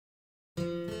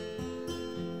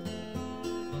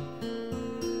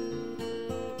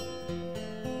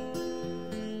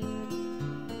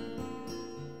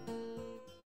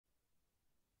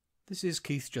This is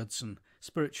Keith Judson,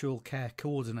 Spiritual Care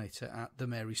Coordinator at the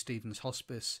Mary Stevens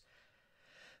Hospice.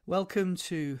 Welcome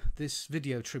to this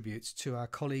video tribute to our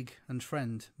colleague and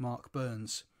friend Mark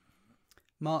Burns.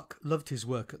 Mark loved his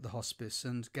work at the hospice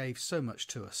and gave so much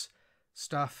to us,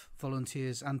 staff,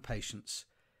 volunteers and patients.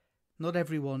 Not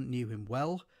everyone knew him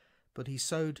well, but he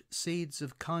sowed seeds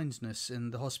of kindness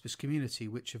in the hospice community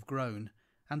which have grown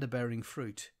and are bearing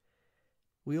fruit.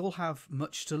 We all have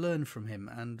much to learn from him,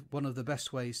 and one of the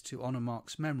best ways to honour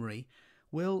Mark's memory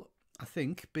will, I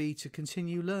think, be to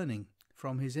continue learning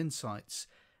from his insights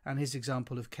and his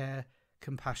example of care,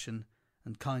 compassion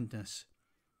and kindness.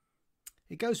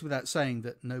 It goes without saying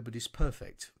that nobody's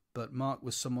perfect, but Mark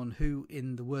was someone who,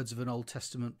 in the words of an Old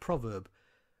Testament proverb,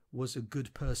 was a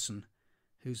good person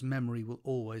whose memory will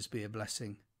always be a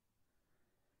blessing.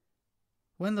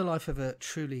 When the life of a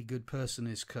truly good person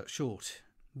is cut short,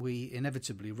 we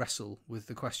inevitably wrestle with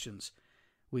the questions.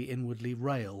 We inwardly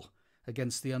rail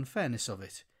against the unfairness of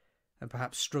it, and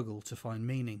perhaps struggle to find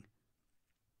meaning.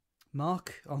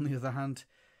 Mark, on the other hand,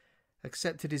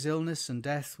 accepted his illness and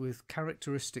death with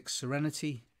characteristic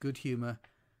serenity, good humour,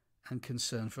 and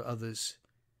concern for others.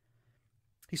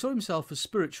 He saw himself as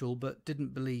spiritual, but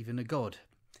didn't believe in a God.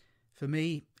 For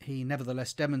me, he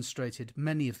nevertheless demonstrated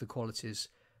many of the qualities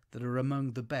that are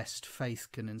among the best faith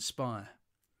can inspire.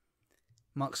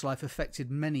 Mark's life affected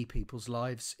many people's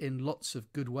lives in lots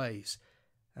of good ways,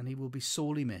 and he will be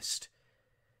sorely missed.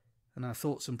 And our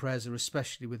thoughts and prayers are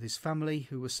especially with his family,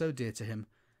 who were so dear to him,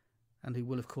 and who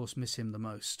will of course miss him the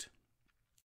most.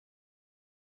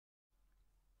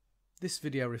 This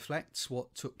video reflects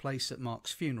what took place at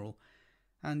Mark's funeral,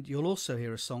 and you'll also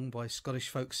hear a song by Scottish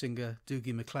folk singer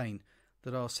Dougie MacLean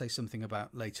that I'll say something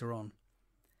about later on.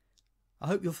 I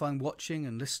hope you'll find watching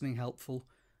and listening helpful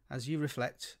as you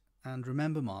reflect and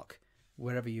remember Mark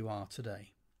wherever you are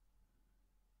today.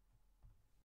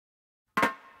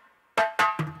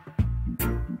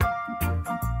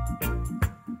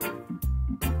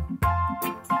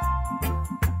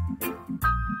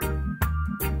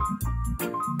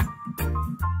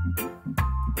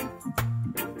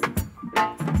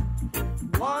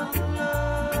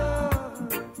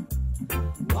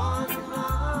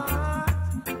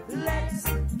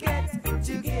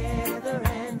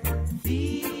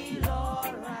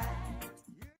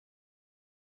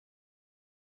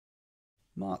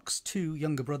 Mark's two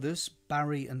younger brothers,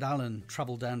 Barry and Alan,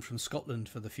 travelled down from Scotland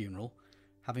for the funeral,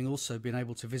 having also been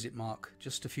able to visit Mark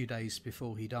just a few days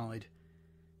before he died.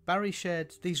 Barry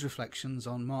shared these reflections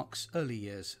on Mark's early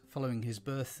years, following his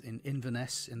birth in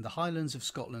Inverness in the Highlands of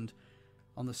Scotland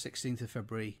on the 16th of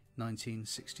February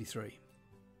 1963.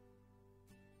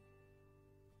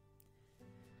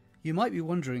 You might be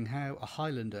wondering how a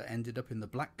Highlander ended up in the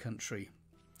Black Country.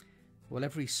 Well,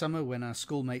 every summer when our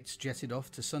schoolmates jetted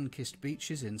off to sun-kissed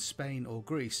beaches in Spain or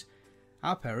Greece,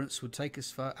 our parents would take us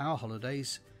for our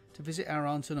holidays to visit our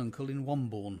aunt and uncle in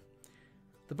Wombourne.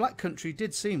 The Black Country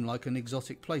did seem like an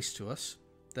exotic place to us.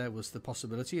 There was the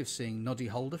possibility of seeing Noddy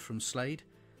Holder from Slade,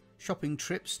 shopping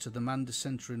trips to the Mandy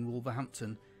Centre in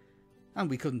Wolverhampton, and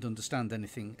we couldn't understand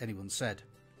anything anyone said.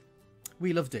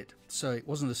 We loved it, so it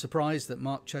wasn't a surprise that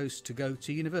Mark chose to go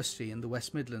to university in the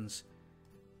West Midlands.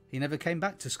 He never came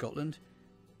back to Scotland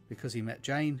because he met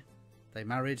Jane, they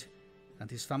married, and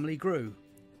his family grew,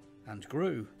 and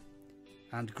grew,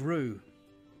 and grew.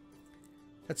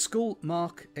 At school,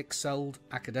 Mark excelled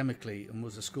academically and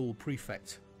was a school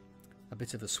prefect, a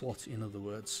bit of a swot in other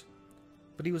words.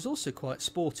 But he was also quite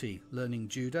sporty, learning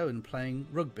judo and playing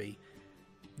rugby.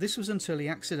 This was until he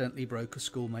accidentally broke a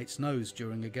schoolmate's nose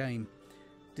during a game.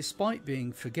 Despite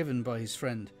being forgiven by his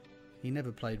friend, he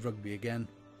never played rugby again.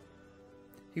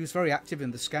 He was very active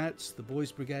in the Scouts, the Boys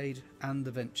Brigade and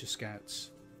the Venture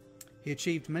Scouts. He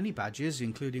achieved many badges,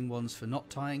 including ones for knot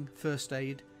tying, first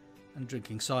aid and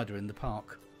drinking cider in the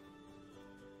park.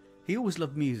 He always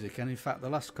loved music, and in fact the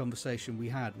last conversation we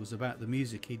had was about the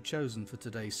music he'd chosen for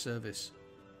today's service.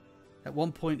 At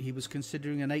one point he was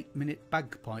considering an 8-minute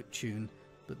bagpipe tune,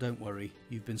 but don't worry,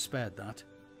 you've been spared that.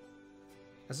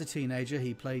 As a teenager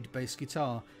he played bass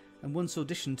guitar and once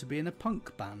auditioned to be in a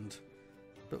punk band.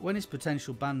 But when his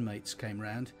potential bandmates came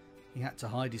round, he had to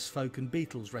hide his folk and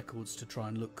Beatles records to try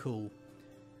and look cool.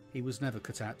 He was never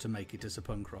cut out to make it as a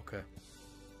punk rocker.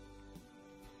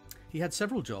 He had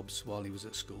several jobs while he was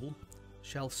at school: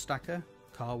 shelf stacker,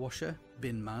 car washer,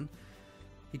 bin man.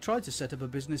 He tried to set up a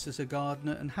business as a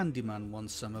gardener and handyman one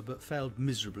summer, but failed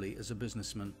miserably as a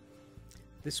businessman.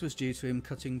 This was due to him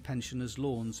cutting pensioners'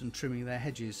 lawns and trimming their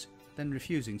hedges, then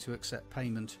refusing to accept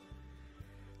payment.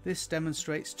 This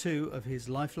demonstrates two of his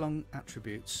lifelong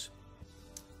attributes.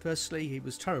 Firstly, he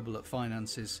was terrible at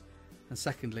finances, and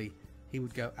secondly, he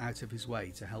would go out of his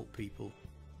way to help people.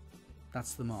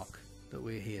 That's the Mark that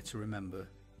we're here to remember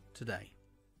today.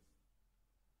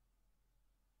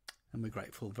 And we're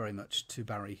grateful very much to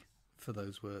Barry for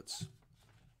those words.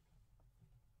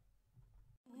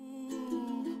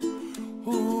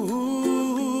 Ooh,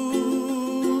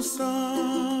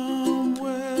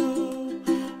 somewhere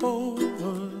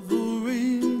over the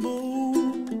rainbow,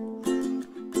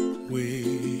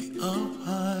 way up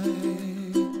high,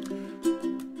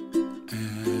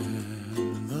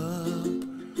 and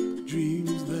the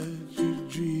dreams that you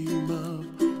dream of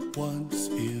once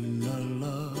in a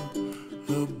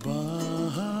lullaby.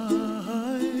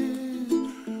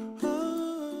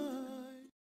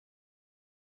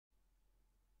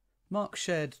 Mark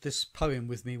shared this poem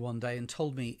with me one day and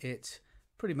told me it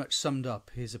pretty much summed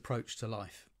up his approach to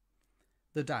life.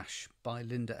 The Dash by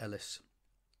Linda Ellis.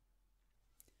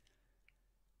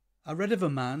 I read of a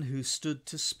man who stood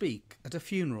to speak at a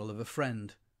funeral of a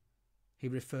friend. He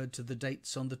referred to the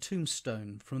dates on the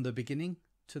tombstone from the beginning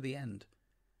to the end.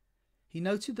 He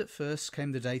noted that first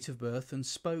came the date of birth and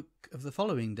spoke of the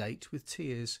following date with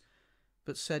tears,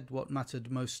 but said what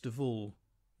mattered most of all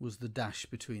was the dash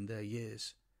between their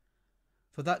years.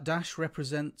 For that dash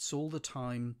represents all the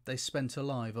time they spent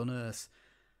alive on earth,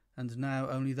 and now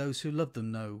only those who love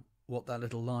them know what that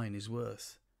little line is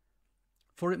worth.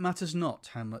 For it matters not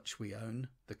how much we own,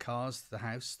 the cars, the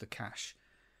house, the cash.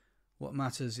 What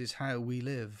matters is how we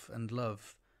live and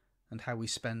love, and how we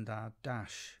spend our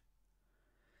dash.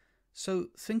 So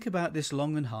think about this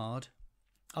long and hard.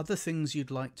 Are there things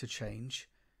you'd like to change?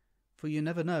 For you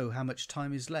never know how much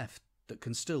time is left that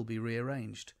can still be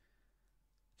rearranged.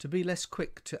 To be less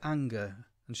quick to anger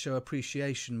and show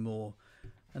appreciation more,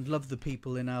 and love the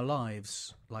people in our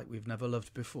lives like we've never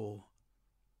loved before.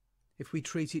 If we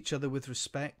treat each other with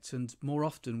respect and more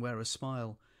often wear a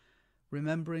smile,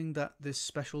 remembering that this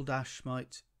special dash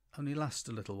might only last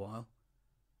a little while.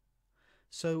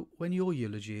 So when your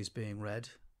eulogy is being read,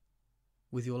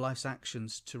 with your life's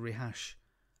actions to rehash,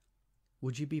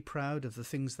 would you be proud of the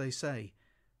things they say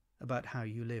about how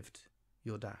you lived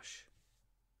your dash?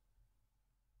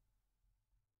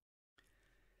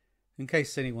 In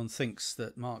case anyone thinks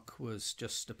that Mark was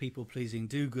just a people-pleasing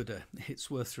do-gooder,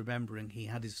 it's worth remembering he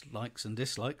had his likes and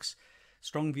dislikes,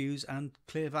 strong views and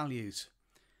clear values.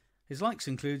 His likes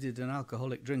included an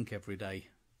alcoholic drink every day,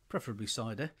 preferably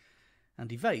cider,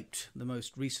 and he vaped, the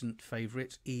most recent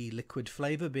favourite e-liquid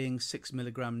flavour being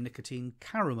 6mg nicotine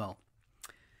caramel.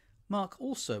 Mark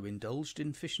also indulged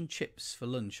in fish and chips for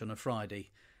lunch on a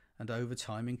Friday, and over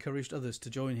time encouraged others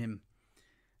to join him.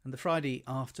 And the Friday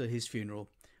after his funeral,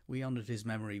 we honoured his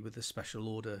memory with a special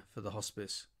order for the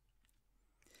hospice.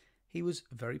 He was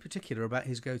very particular about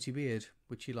his goatee beard,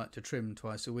 which he liked to trim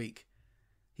twice a week.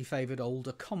 He favoured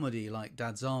older comedy like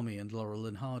Dad's Army and Laurel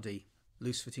and Hardy,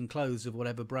 loose-fitting clothes of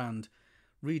whatever brand,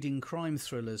 reading crime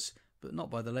thrillers, but not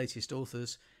by the latest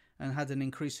authors, and had an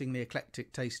increasingly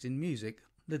eclectic taste in music,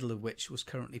 little of which was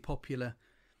currently popular.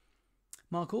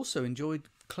 Mark also enjoyed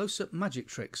close-up magic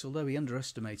tricks, although he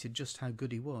underestimated just how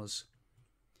good he was.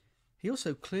 He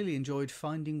also clearly enjoyed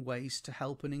finding ways to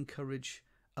help and encourage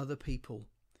other people.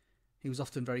 He was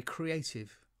often very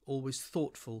creative, always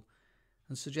thoughtful,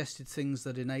 and suggested things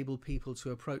that enabled people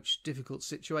to approach difficult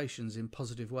situations in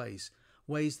positive ways,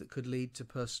 ways that could lead to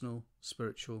personal,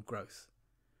 spiritual growth.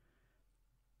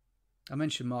 I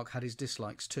mentioned Mark had his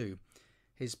dislikes too.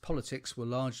 His politics were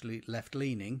largely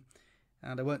left-leaning,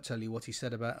 and I won't tell you what he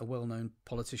said about a well-known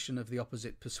politician of the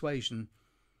opposite persuasion.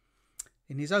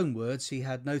 In his own words, he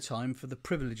had no time for the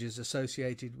privileges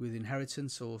associated with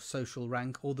inheritance or social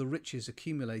rank or the riches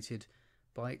accumulated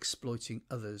by exploiting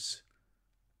others.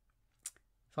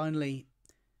 Finally,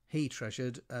 he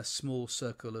treasured a small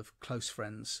circle of close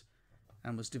friends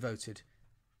and was devoted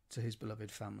to his beloved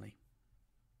family.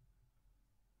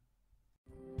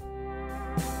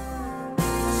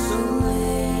 So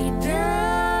lay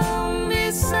down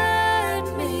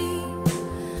beside me,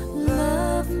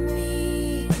 love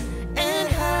me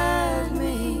and hide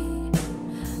me,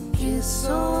 kiss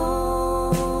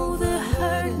all the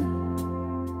hurting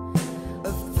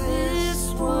of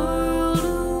this world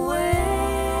away.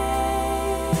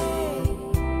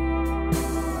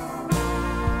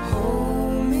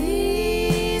 Hold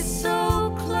me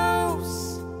so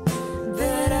close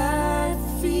that I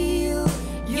feel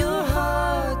your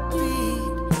heartbeat,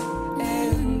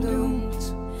 and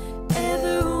don't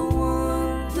ever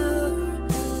wander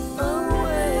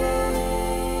away.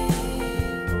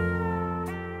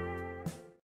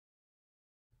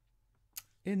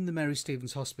 In the Mary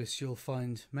Stevens Hospice, you'll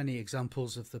find many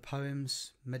examples of the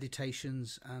poems,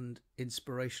 meditations and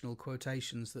inspirational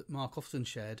quotations that Mark often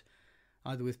shared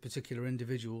either with particular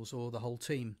individuals or the whole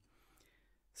team.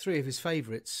 3 of his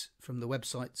favourites from the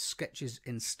website Sketches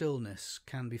in Stillness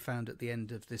can be found at the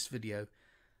end of this video.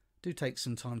 Do take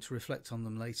some time to reflect on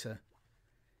them later.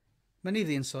 Many of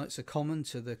the insights are common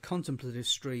to the contemplative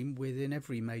stream within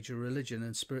every major religion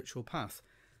and spiritual path,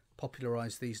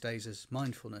 popularised these days as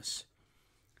mindfulness.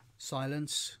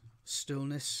 Silence,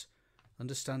 stillness,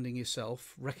 understanding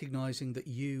yourself, recognising that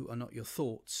you are not your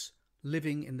thoughts,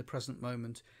 living in the present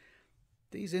moment.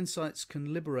 These insights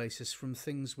can liberate us from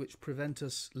things which prevent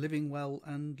us living well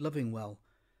and loving well.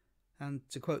 And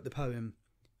to quote the poem,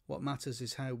 what matters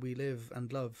is how we live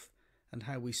and love and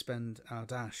how we spend our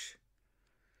dash.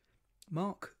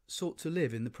 Mark sought to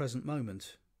live in the present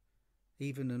moment,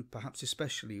 even and perhaps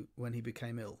especially when he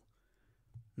became ill.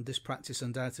 And this practice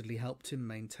undoubtedly helped him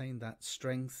maintain that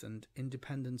strength and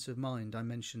independence of mind I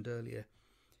mentioned earlier.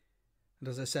 And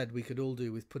as I said, we could all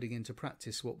do with putting into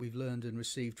practice what we've learned and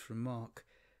received from Mark,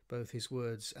 both his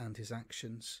words and his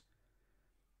actions.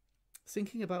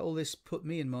 Thinking about all this put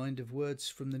me in mind of words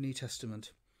from the New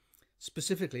Testament,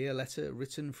 specifically a letter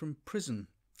written from prison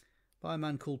by a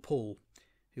man called Paul,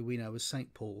 who we know as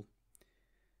St. Paul.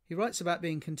 He writes about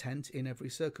being content in every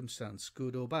circumstance,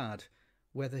 good or bad,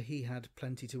 whether he had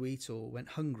plenty to eat or went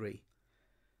hungry.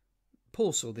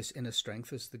 Paul saw this inner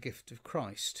strength as the gift of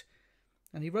Christ,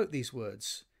 and he wrote these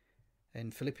words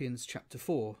in Philippians chapter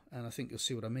 4, and I think you'll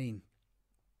see what I mean.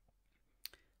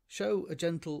 Show a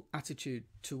gentle attitude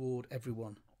toward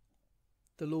everyone.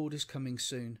 The Lord is coming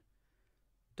soon.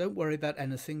 Don't worry about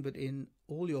anything, but in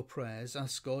all your prayers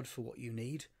ask God for what you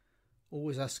need,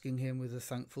 always asking him with a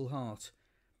thankful heart.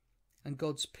 And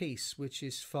God's peace, which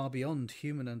is far beyond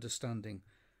human understanding,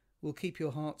 will keep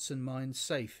your hearts and minds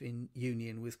safe in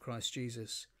union with Christ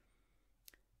Jesus.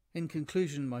 In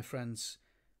conclusion, my friends,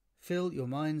 fill your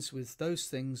minds with those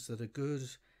things that are good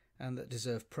and that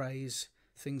deserve praise,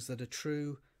 things that are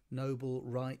true, noble,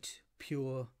 right,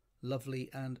 pure, lovely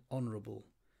and honourable.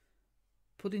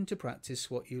 Put into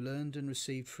practice what you learned and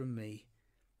received from me,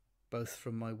 both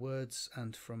from my words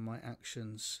and from my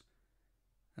actions,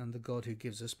 and the God who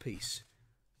gives us peace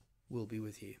will be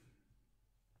with you.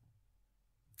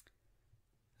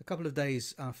 A couple of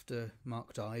days after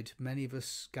Mark died, many of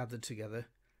us gathered together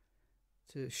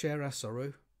to share our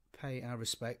sorrow, pay our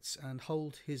respects and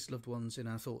hold his loved ones in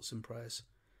our thoughts and prayers.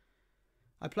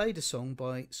 I played a song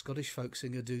by Scottish folk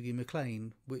singer Dougie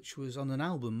MacLean, which was on an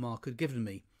album Mark had given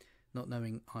me, not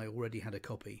knowing I already had a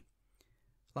copy.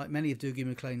 Like many of Dougie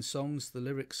MacLean's songs, the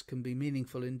lyrics can be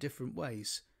meaningful in different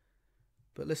ways,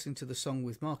 but listening to the song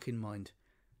with Mark in mind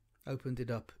opened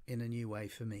it up in a new way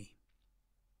for me.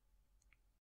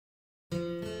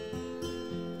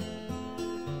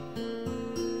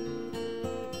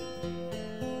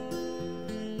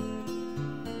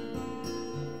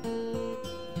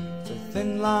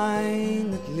 Thin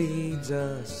line that leads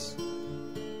us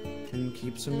and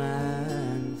keeps a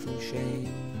man from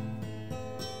shame.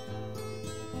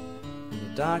 And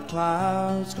the dark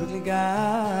clouds quickly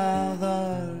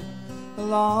gather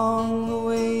along the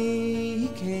way he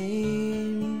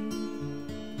came.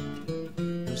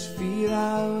 There's fear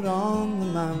out on the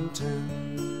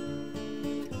mountain,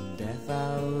 death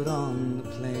out on the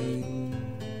plain.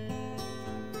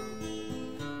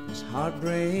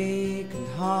 Heartbreak and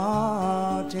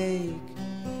heartache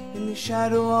in the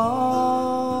shadow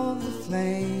of the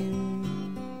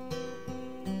flame.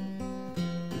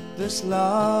 But this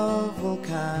love will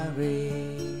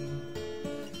carry,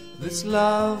 this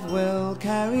love will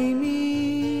carry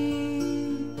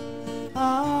me.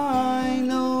 I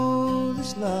know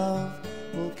this love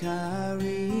will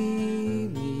carry me.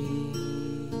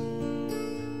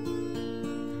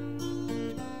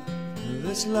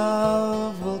 This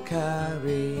love will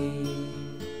carry,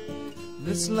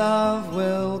 this love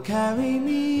will carry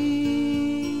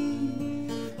me.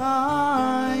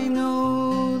 I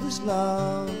know this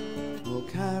love will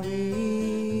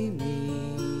carry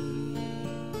me.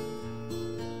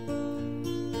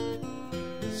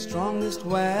 The strongest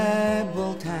web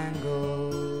will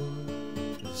tangle,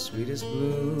 the sweetest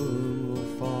bloom will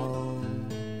fall.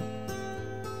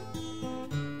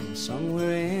 And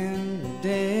somewhere in the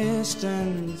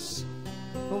distance,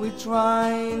 but we try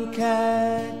and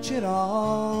catch it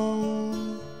all.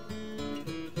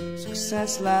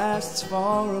 Success lasts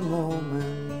for a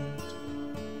moment,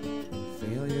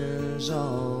 failure's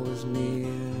always near.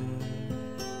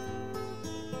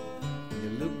 You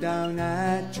look down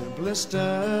at your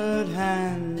blistered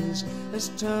hands as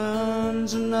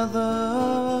turns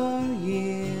another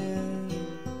year.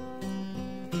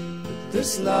 But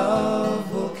this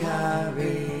love will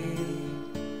carry,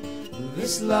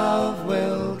 this love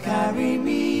will carry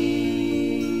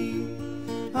me.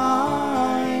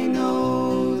 I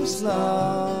know this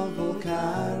love will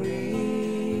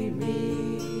carry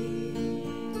me.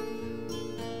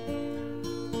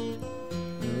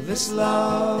 This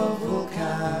love will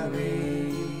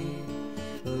carry,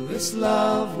 this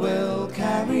love will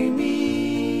carry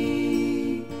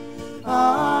me.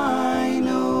 I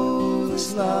know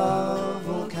this love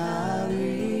will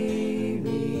carry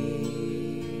me.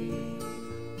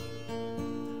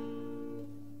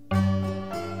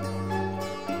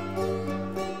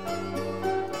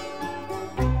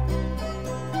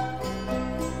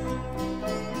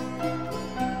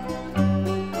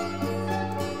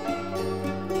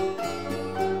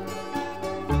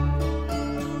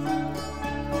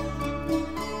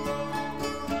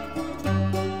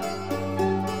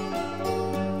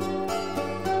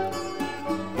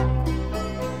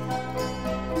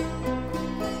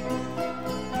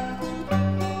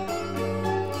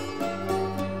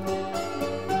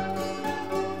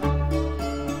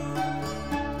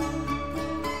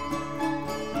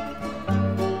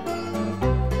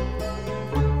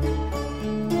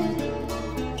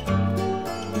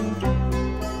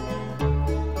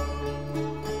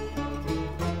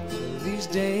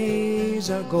 Days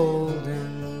are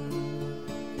golden,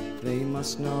 they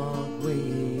must not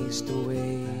waste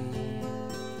away.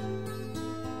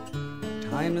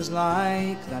 Time is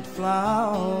like that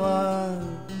flower,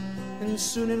 and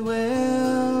soon it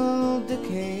will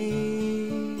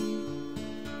decay.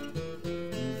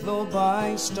 Though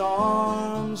by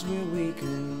storms we're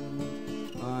weakened,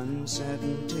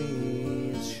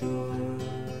 uncertainty is sure.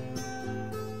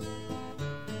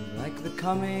 Like the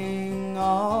coming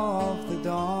of the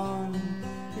dawn,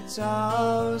 it's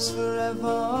ours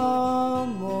forevermore.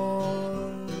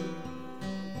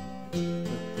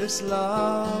 But this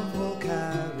love will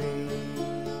carry,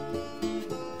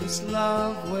 this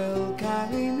love will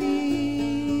carry me.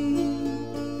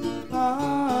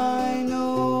 I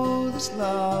know this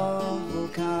love will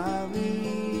carry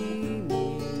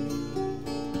me.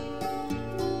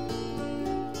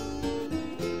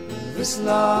 This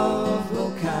love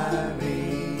will carry,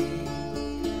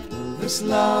 this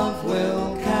love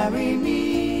will carry me.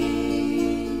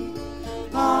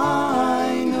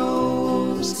 I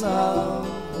know this love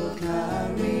will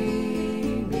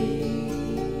carry me.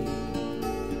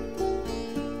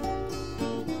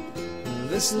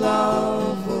 This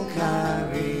love will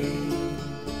carry,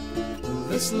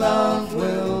 this love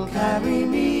will carry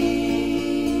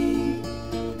me.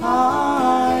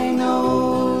 I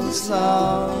know this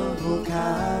love will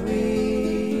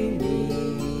carry me.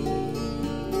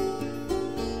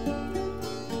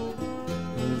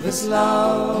 This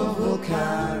love will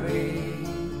carry,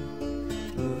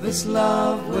 this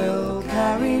love will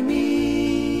carry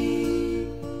me.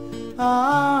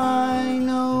 I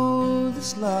know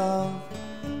this love